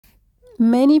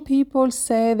Many people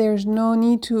say there's no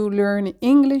need to learn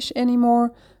English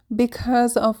anymore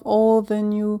because of all the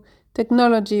new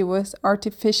technology with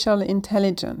artificial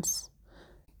intelligence.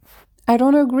 I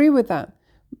don't agree with that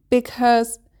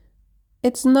because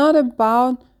it's not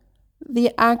about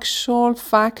the actual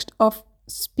fact of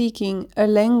speaking a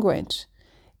language.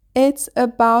 It's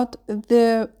about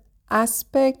the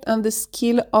aspect and the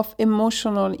skill of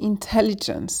emotional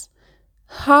intelligence.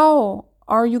 How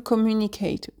are you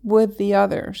communicate with the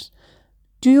others?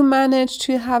 Do you manage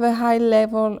to have a high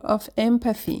level of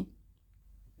empathy?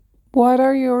 What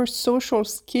are your social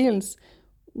skills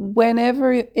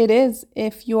whenever it is,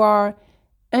 if you are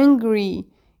angry,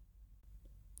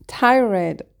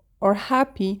 tired, or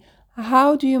happy?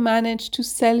 How do you manage to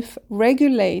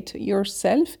self-regulate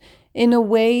yourself in a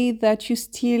way that you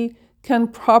still can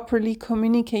properly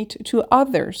communicate to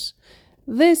others?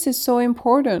 This is so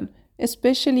important,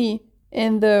 especially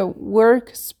in the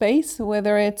workspace,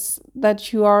 whether it's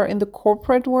that you are in the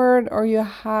corporate world or you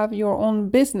have your own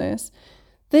business.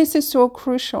 This is so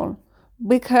crucial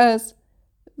because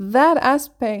that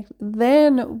aspect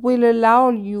then will allow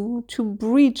you to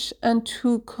bridge and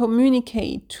to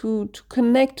communicate, to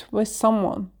connect with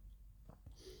someone.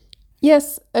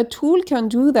 Yes, a tool can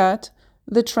do that,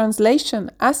 the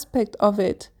translation aspect of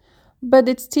it, but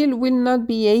it still will not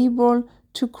be able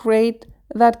to create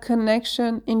that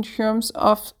connection in terms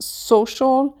of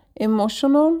social,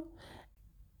 emotional,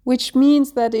 which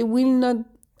means that it will not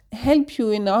help you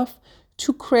enough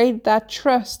to create that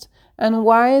trust. And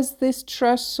why is this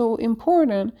trust so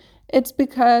important? It's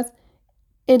because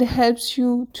it helps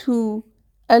you to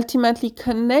ultimately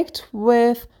connect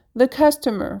with the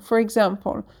customer, for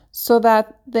example, so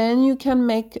that then you can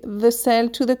make the sale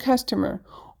to the customer.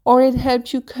 Or it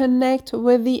helps you connect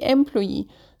with the employee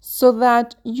so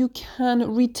that you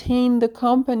can retain the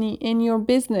company in your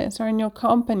business or in your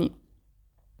company.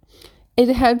 It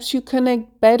helps you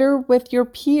connect better with your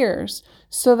peers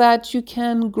so that you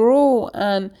can grow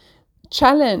and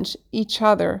challenge each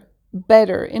other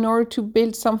better in order to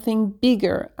build something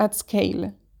bigger at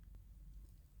scale.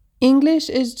 English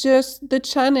is just the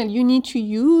channel you need to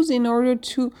use in order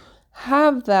to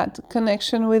have that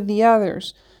connection with the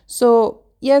others. So,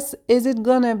 yes, is it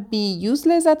gonna be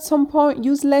useless at some point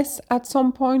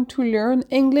to learn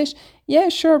English? Yeah,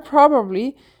 sure,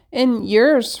 probably. In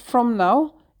years from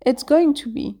now, it's going to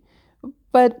be.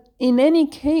 But in any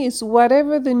case,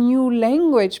 whatever the new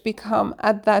language become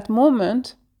at that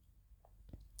moment,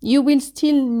 you will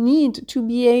still need to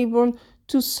be able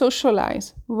to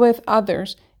socialize with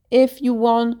others if you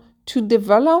want to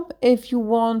develop, if you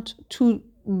want to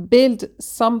build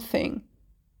something.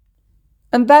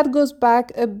 And that goes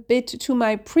back a bit to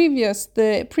the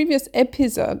previous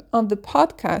episode on the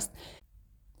podcast.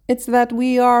 It's that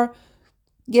we are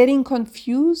getting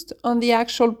confused on the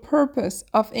actual purpose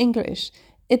of English.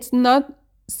 It's not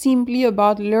simply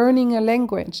about learning a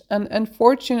language, and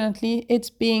unfortunately, it's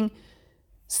being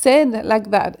said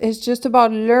like that. It's just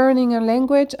about learning a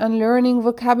language and learning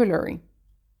vocabulary.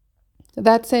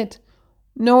 That's it.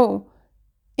 No,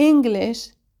 English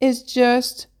is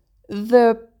just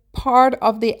the part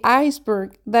of the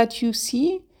iceberg that you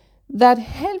see that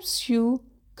helps you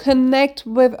connect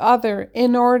with others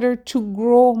in order to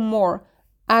grow more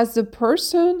as a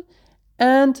person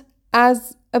and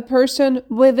as a person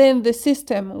within the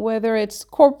system, whether it's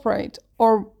corporate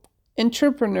or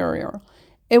entrepreneurial.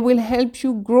 It will help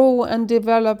you grow and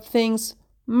develop things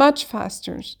much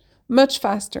faster, much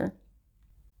faster.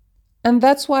 And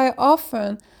that's why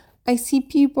often I see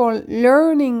people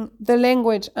learning the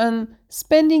language and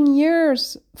spending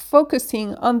years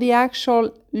focusing on the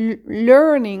actual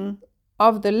learning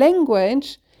of the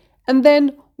language. And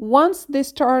then once they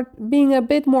start being a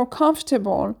bit more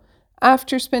comfortable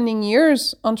after spending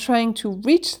years on trying to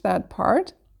reach that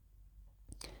part,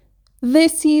 they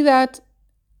see that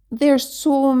there's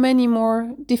so many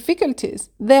more difficulties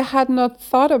they had not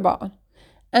thought about.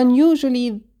 And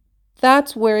usually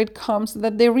that's where it comes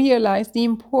that they realize the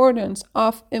importance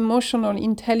of emotional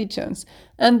intelligence.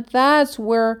 And that's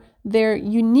where their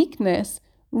uniqueness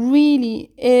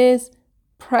really is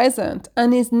present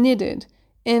and is needed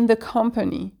in the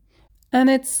company. And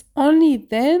it's only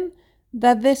then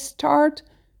that they start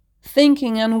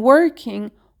thinking and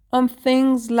working on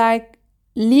things like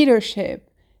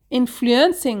leadership,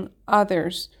 influencing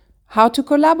others, how to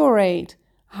collaborate,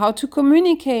 how to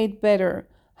communicate better,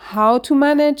 how to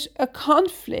manage a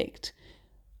conflict.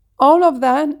 All of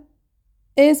that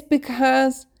is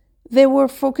because they were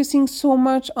focusing so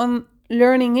much on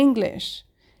learning English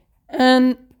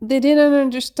and they didn't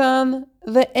understand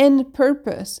the end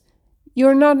purpose.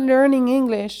 You're not learning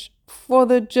English for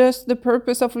the just the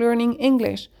purpose of learning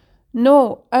English.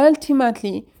 No,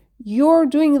 ultimately, you're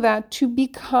doing that to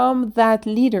become that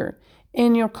leader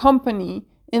in your company,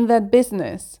 in that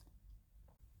business.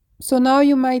 So now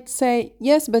you might say,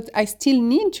 yes, but I still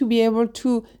need to be able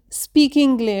to speak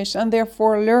English and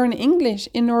therefore learn English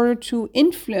in order to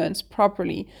influence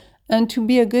properly and to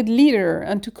be a good leader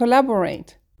and to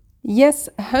collaborate. Yes,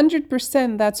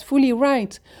 100%, that's fully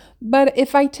right. But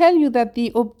if I tell you that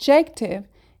the objective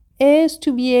is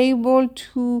to be able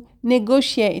to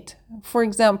negotiate, for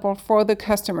example, for the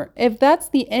customer, if that's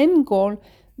the end goal,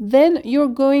 then you're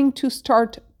going to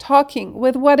start talking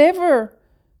with whatever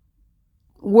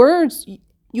words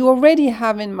you already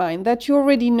have in mind, that you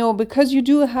already know, because you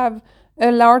do have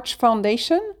a large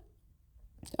foundation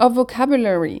of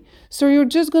vocabulary. So you're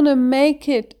just going to make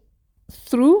it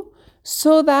through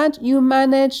so that you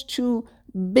manage to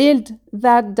build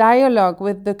that dialogue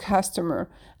with the customer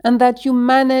and that you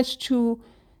manage to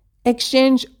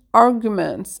exchange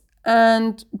arguments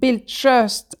and build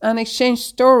trust and exchange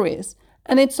stories.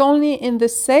 And it's only in the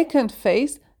second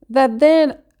phase that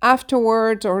then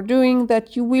afterwards or during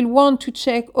that you will want to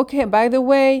check, okay, by the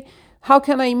way, how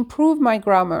can I improve my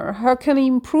grammar? How can I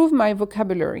improve my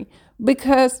vocabulary?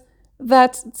 Because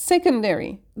that's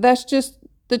secondary. That's just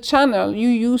the channel you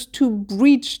use to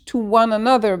bridge to one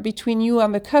another between you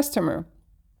and the customer.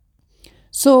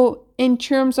 So in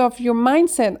terms of your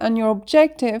mindset and your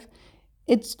objective,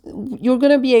 you're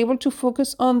going to be able to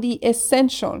focus on the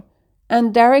essential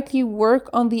and directly work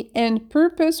on the end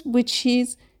purpose, which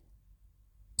is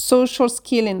social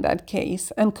skill in that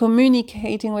case, and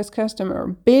communicating with customer,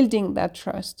 building that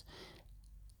trust.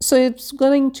 So it's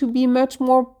going to be much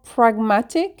more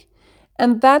pragmatic,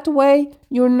 and that way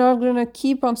you're not going to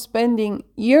keep on spending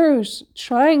years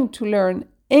trying to learn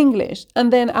English,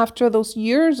 and then after those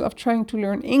years of trying to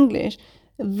learn English,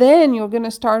 then you're going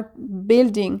to start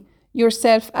building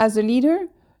yourself as a leader.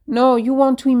 No, you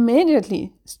want to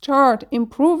immediately start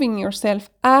improving yourself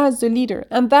as a leader.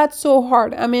 And that's so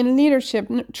hard. I mean, leadership,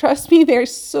 trust me,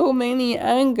 there's so many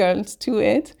angles to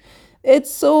it.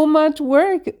 It's so much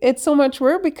work. It's so much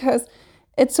work because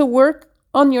it's a work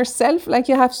on yourself. Like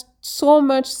you have so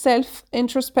much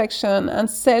self-introspection and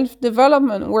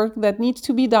self-development work that needs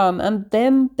to be done. And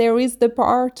then there is the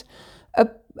part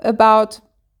about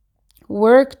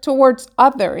work towards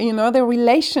other, the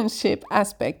relationship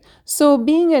aspect. So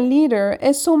being a leader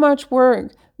is so much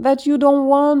work that you don't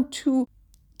want to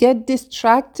get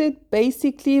distracted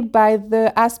basically by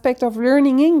the aspect of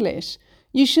learning English.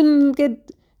 You shouldn't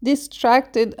get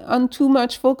distracted and too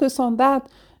much focus on that.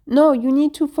 No, you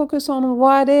need to focus on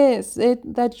what is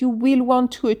it that you will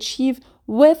want to achieve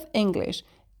with English.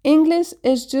 English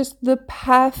is just the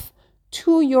path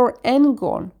to your end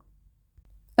goal.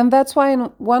 And that's why in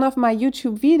one of my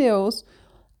YouTube videos,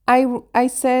 I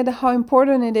said how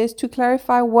important it is to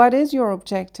clarify what is your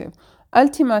objective.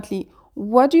 Ultimately,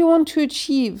 what do you want to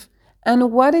achieve?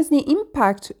 And what is the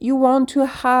impact you want to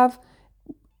have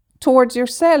towards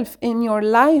yourself in your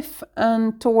life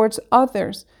and towards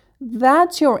others?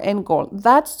 That's your end goal.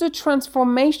 That's the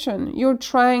transformation you're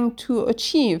trying to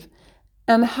achieve.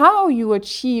 And how you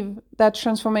achieve that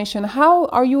transformation, how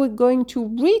are you going to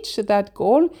reach that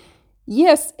goal?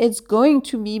 Yes, it's going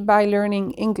to be by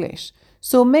learning English.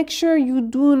 So make sure you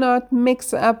do not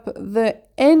mix up the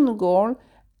end goal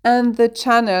and the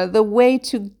channel, the way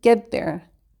to get there.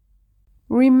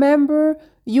 Remember,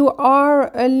 you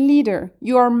are a leader.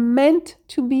 You are meant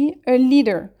to be a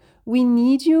leader. We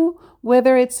need you,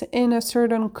 whether it's in a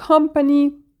certain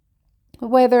company,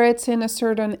 whether it's in a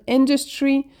certain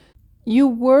industry. You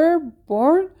were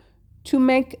born to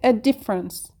make a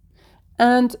difference.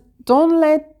 And don't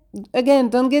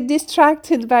get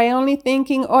distracted by only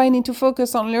thinking, oh, I need to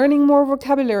focus on learning more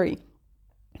vocabulary.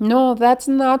 No, that's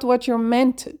not what you're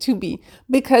meant to be.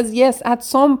 Because yes, at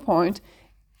some point,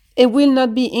 it will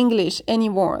not be English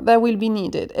anymore that will be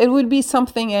needed. It will be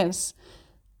something else.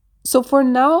 So for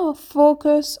now,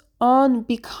 focus on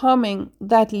becoming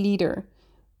that leader.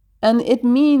 And it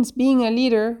means being a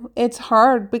leader, it's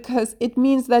hard because it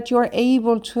means that you're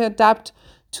able to adapt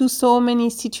to so many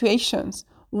situations,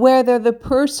 whether the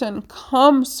person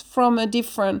comes from a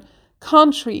different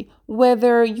country,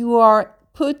 whether you are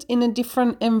put in a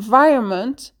different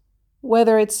environment,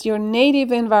 whether it's your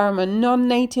native environment,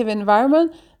 non-native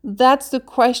environment, that's the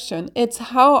question. It's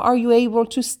how are you able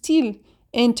to still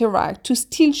interact, to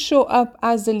still show up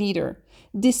as a leader,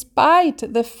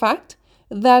 despite the fact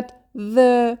that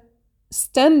the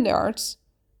standards,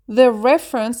 the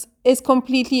reference is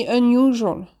completely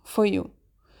unusual for you.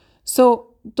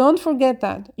 So don't forget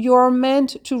that you are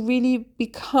meant to really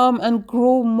become and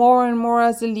grow more and more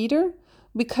as a leader,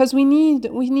 because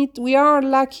we are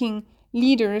lacking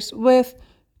leaders with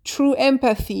true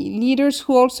empathy, leaders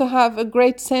who also have a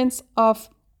great sense of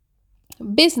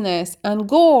business and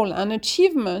goal and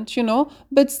achievement,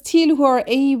 but still who are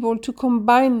able to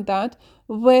combine that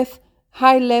with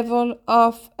high level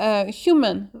of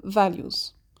human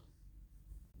values.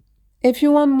 If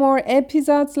you want more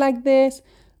episodes like this,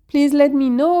 please let me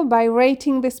know by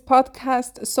rating this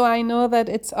podcast so I know that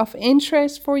it's of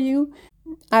interest for you.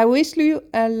 I wish you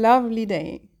a lovely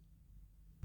day.